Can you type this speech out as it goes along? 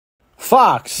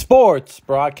Fox Sports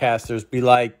broadcasters be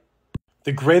like,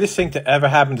 the greatest thing to ever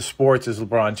happen to sports is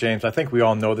LeBron James. I think we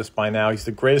all know this by now. He's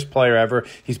the greatest player ever.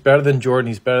 He's better than Jordan.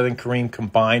 He's better than Kareem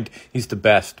combined. He's the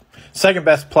best. Second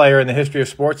best player in the history of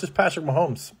sports is Patrick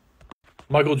Mahomes.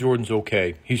 Michael Jordan's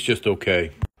okay. He's just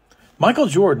okay. Michael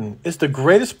Jordan is the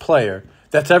greatest player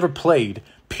that's ever played,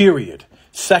 period.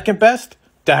 Second best,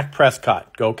 Dak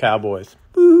Prescott. Go Cowboys.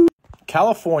 Woo.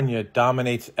 California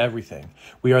dominates everything.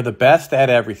 We are the best at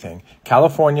everything.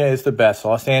 California is the best.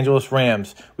 Los Angeles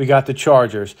Rams. We got the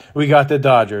Chargers. We got the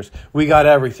Dodgers. We got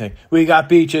everything. We got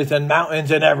beaches and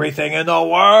mountains and everything in the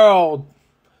world.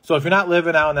 So if you're not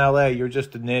living out in LA, you're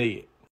just an idiot.